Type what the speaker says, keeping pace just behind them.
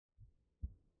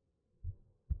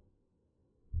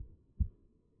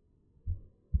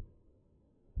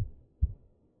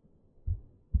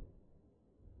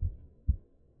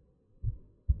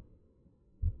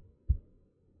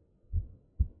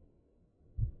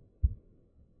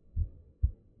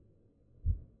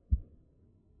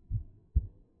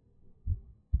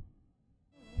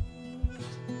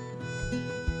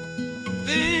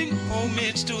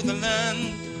homage to the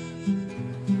land.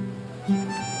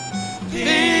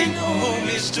 Paying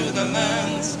homage to the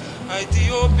lands,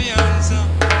 Ethiopians.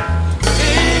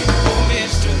 Paying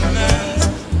homage to the lands,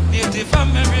 Native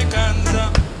Americans.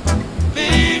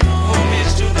 Paying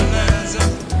homage to the lands.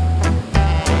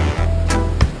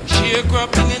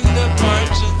 Sharecropping in the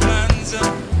parched lands.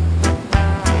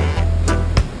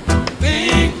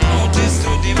 Paying notice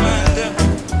to demand.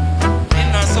 In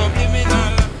a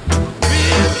subliminal,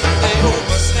 really they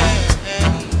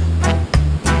overstand.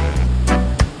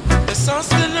 The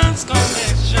sustenance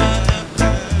connection,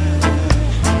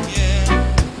 yeah.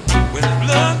 When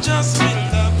blood just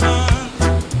filled upon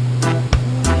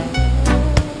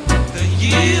the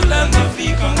yield and the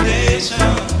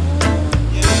fecundation,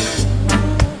 yeah.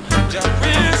 Just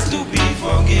prayers to be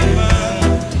forgiven.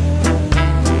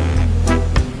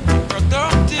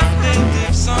 Productive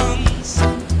native sons,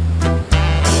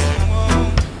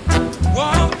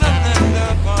 walk the land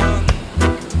upon.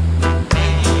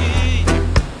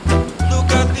 Look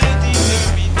at their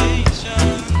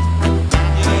determination,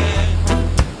 yeah,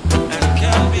 and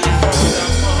can be found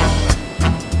among.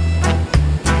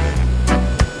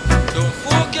 Don't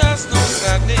forecast no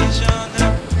stagnation,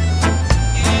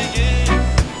 yeah,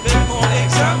 yeah. Let more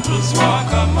examples walk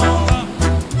among.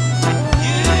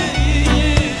 Yeah, yeah,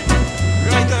 yeah.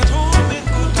 Right at home in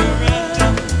good current.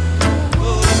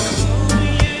 Oh,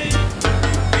 yeah.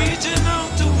 Reaching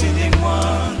out to winning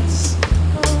ones.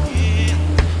 Yeah.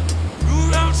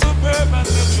 Rural, suburban,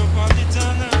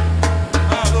 metropolitan,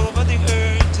 all over the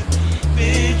earth,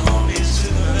 paying homage to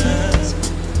the lands.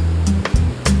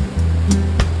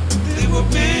 They were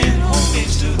paying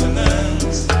homage to the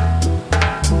lands.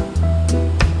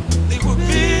 They were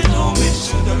paying homage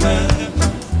to the land.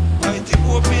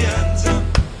 Ethiopians,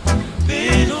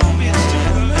 paying homage to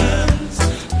the lands.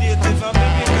 Native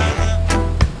American,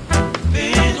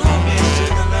 paying homage to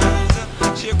the lands.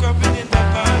 Sharecropping in the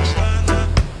parched land.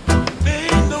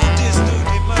 Paying notice to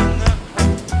demand.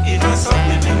 In a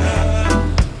subliminal,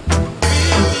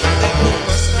 really they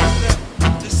overstand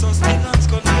the sustenance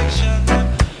connection.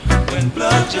 When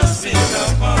blood just filled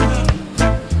upon them,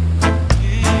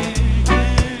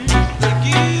 the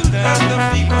guild and the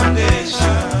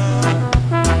fecundation.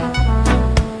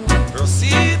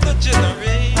 Proceed the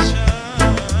generation.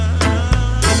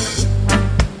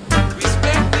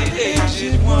 Respect the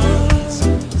aged ones.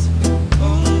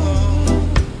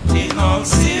 Oh, in all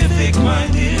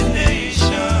civic-minded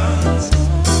nations,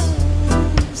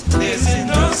 there's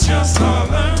industrious all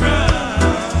around.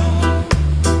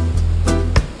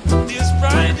 There's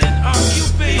pride in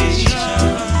occupation,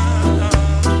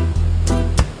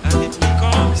 and it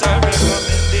becomes a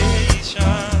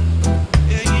recommendation.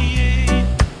 Hey, hey,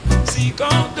 seek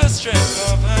out the strength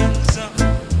of hands.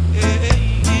 Hey,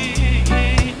 hey,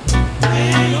 hey,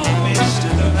 pay homage to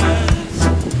the lands.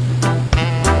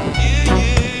 Yeah,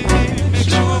 yeah, make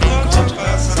sure God to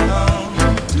pass along.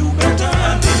 Do better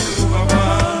and improve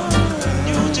upon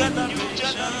new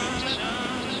generation.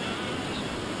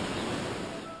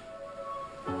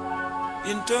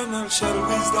 Internal shall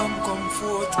wisdom come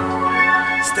forth.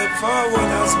 Step forward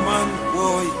as man,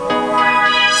 boy.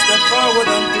 Step forward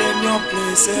and claim your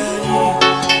place.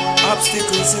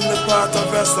 Obstacles in the path of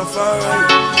Rastafari,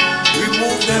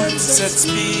 remove them, set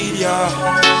speed, yeah.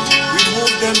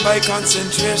 Remove them by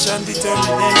concentration,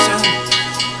 determination.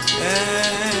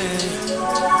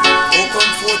 Oh,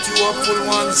 come forth, you hopeful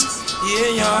ones. Yeah,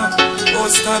 yeah. Oh,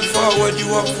 stand forward, you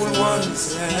hopeful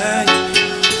ones.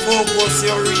 Focus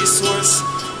your resource.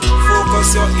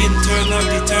 Focus your internal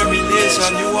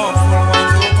determination, you hopeful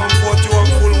ones. Oh, come forth, you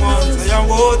hopeful ones.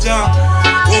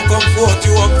 Oh, come forth,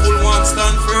 you hopeful ones.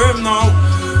 Stand firm now.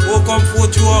 Oh, come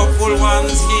forth, you hopeful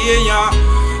ones. Yeah, yeah.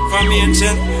 From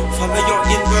ancient, follow your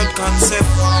inward concept.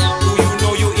 Do you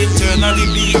know you internally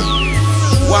be?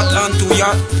 What unto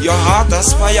your heart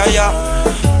aspire, yeah.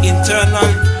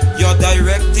 Internal, your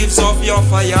directives of your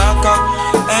fayaka.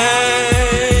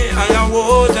 Hey, I am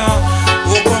water.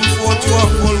 Oh, come forth, you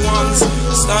hopeful ones.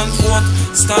 Stand forth,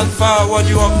 stand forward,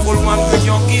 you hopeful ones. Bring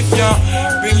your gift, yeah.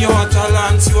 Bring your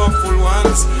talents, you hopeful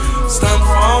ones. Stand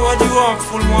forward, you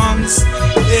hopeful ones.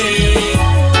 Hey.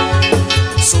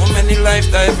 So many life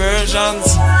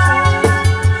diversions,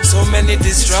 so many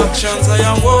distractions. I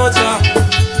am water.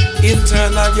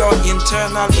 Internal, your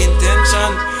internal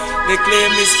intention. They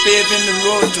claim is paving the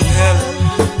road to hell,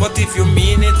 but if you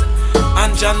mean it,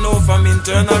 and you know from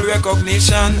internal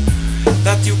recognition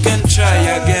that you can try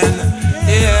again.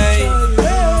 Hey,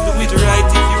 do it right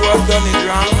if you have done it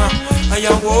wrong. I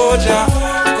am water.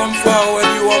 Come forward,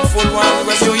 you hopeful one.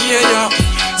 When you hear ya,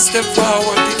 step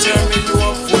forward, determine you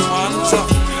hopeful ones.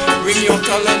 Bring your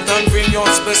talent and bring bring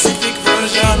your specific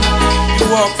version. You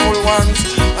awful ones,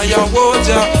 and your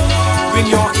Woja, bring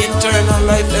your internal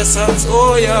life essence.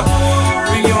 Oh yeah,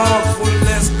 bring your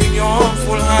awfulness, bring your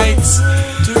awful heights,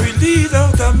 to lead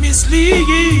out and mislead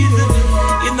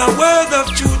in a world of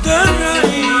truth and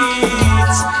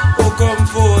rights. Oh, come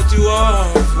forth, you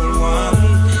awful one.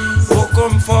 Oh,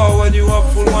 come forward, you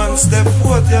awful one. Step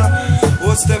forth, yeah.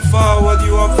 Oh, step forward,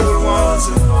 you awful ones.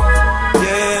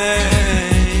 Yeah.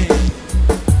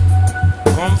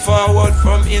 Come forward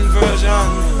from inversion.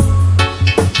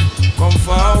 Come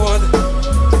forward.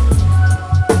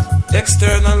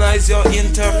 Externalize your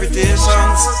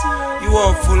interpretations. You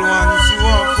awful ones, you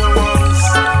awful ones.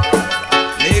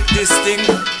 Make this thing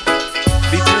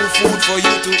be true food for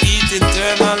you to eat,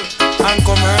 internal and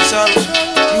commercial.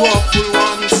 You awful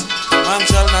ones. Man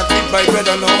shall not live by bread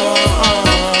alone.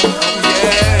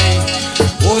 Yeah.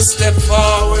 Oh, step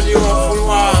forward, you awful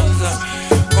ones.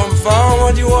 Come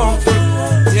forward, you awful.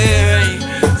 Yeah.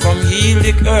 Come heal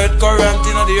the earth current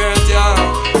in the earth, yeah.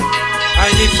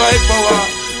 I need 5 power.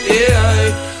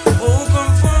 Yeah. Oh,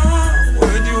 come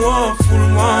forward, you awful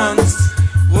ones.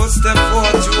 Oh, step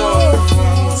forward, you awful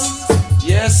ones.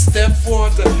 Yes, step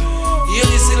forward. Heal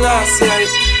the Selassie.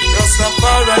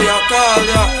 Rastafari, I call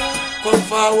ya. Come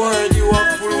forward, you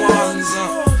awful ones.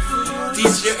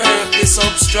 Teach the earth the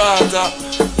substrata.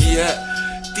 Yeah.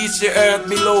 Teach the earth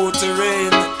below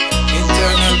terrain.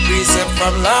 Internal precept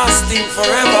from lasting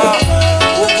forever.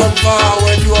 Oh, come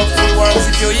forward, you awful ones.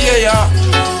 If you hear ya,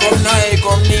 come nigh,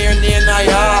 come near, nigh,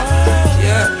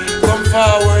 yeah. Come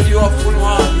forward, you awful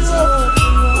ones.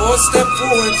 Oh, step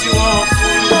forward, you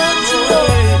awful ones.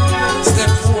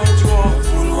 Step forward, you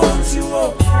awful ones. You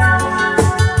awful ones.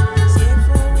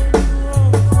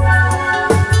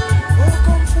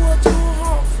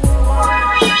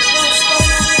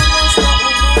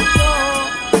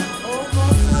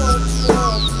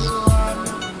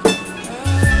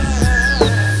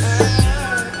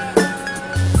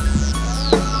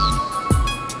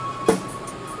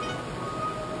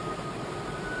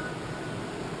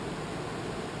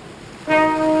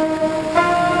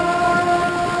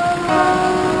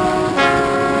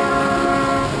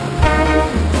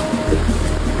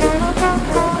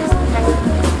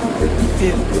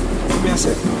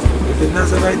 The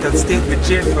Nazarite had stayed with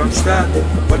Jane from start,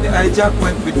 but the hijack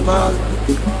went with Paul.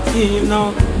 You know,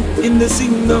 in the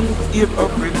kingdom, year of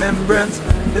remembrance,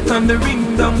 the thunder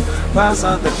ring down, pass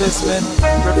on the vestment,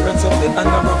 reference of the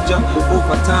honor of Jah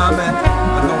over torment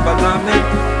and over lament.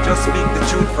 Just speak the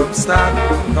truth from start,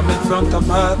 from in front of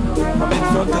heart, from in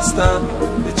front of start,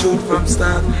 the truth from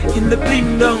start. In the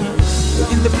bling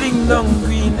down,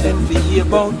 green envy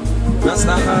about. That's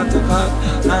the heart of heart,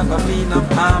 not a mean of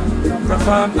harm.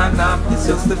 Reform and harm is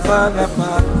just the fall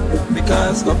apart.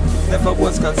 Because of never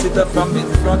was considered from in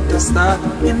front to start.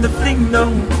 In the fling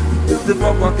down, the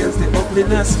power against the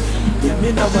ugliness. You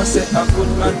may never say a good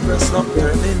man press up,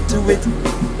 turn into it.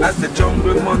 As the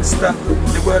jungle monster,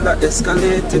 the world are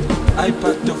escalated.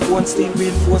 iPad to phone, steam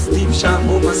reinforced, deep sharp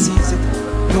overseas it.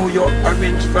 Know your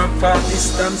orange from far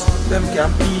distance, them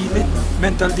can feel it.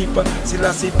 Mental deeper, still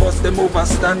I see bust them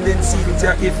overstanding seals,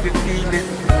 yeah, if you feel it.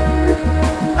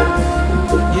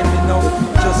 Hear me now,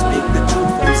 just speak the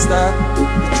truth from start.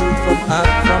 The truth from heart,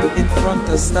 from in front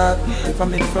to start.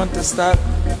 From in front to start,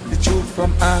 the truth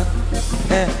from heart.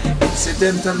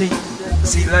 Incidentally,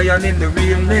 see lion in the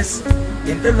realness.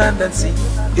 In the land and sea,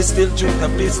 it's still truth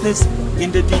and business.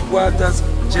 In the deep waters,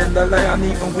 gender lion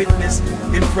even witness.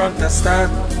 In front to start,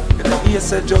 you know he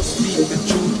said just speak the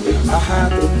truth. A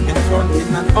heart in front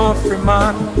in an offering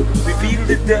man. Reveal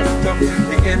the depth of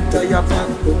the entire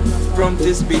path. Front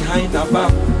is behind our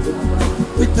back.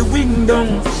 With the wing down,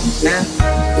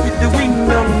 with the wing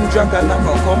down, dragon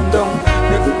never come down.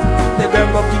 They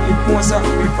never give it more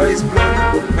sacrifice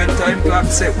blood. When time clock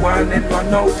set one and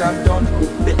run out and done.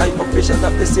 The high officials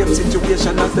have the same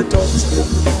situation as the thugs.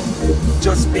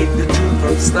 Just speak the truth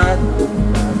from start,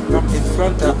 from in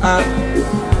front of heart.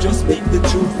 Just speak the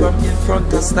truth from in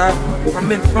front of start,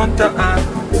 from in front of heart.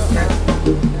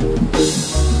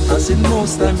 As in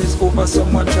most time is over,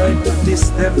 someone trying to diss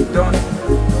them done.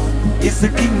 It's the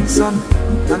king's son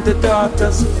and the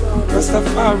daughters.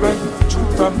 Rastafari,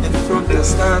 truth from in front of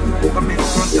start, from in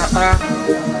front of heart,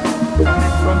 from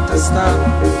in front of start.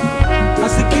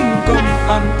 As the king come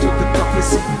unto the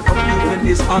prophecy of even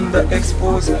is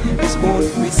underexposed, his own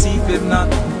receive him not.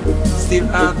 Still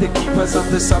are the keepers of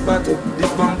the Sabbath, the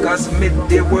bunkers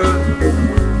midday world.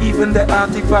 Even the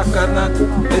artifact cannot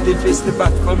edifice the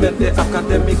Batman, the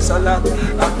academics a lot.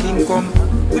 A king come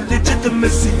with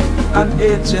legitimacy and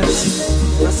agency.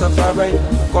 Rastafari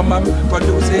come and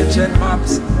produce ancient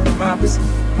maps.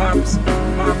 maps,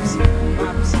 maps, maps,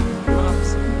 maps,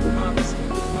 maps,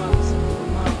 maps,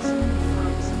 maps,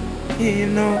 maps. You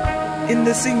know, in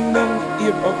the kingdom,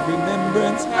 year of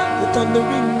remembrance, the thunder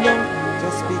ring down.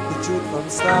 Just speak the truth from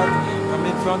start. Come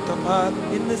in front of heart.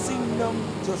 In the kingdom,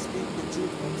 just speak the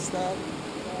truth from start.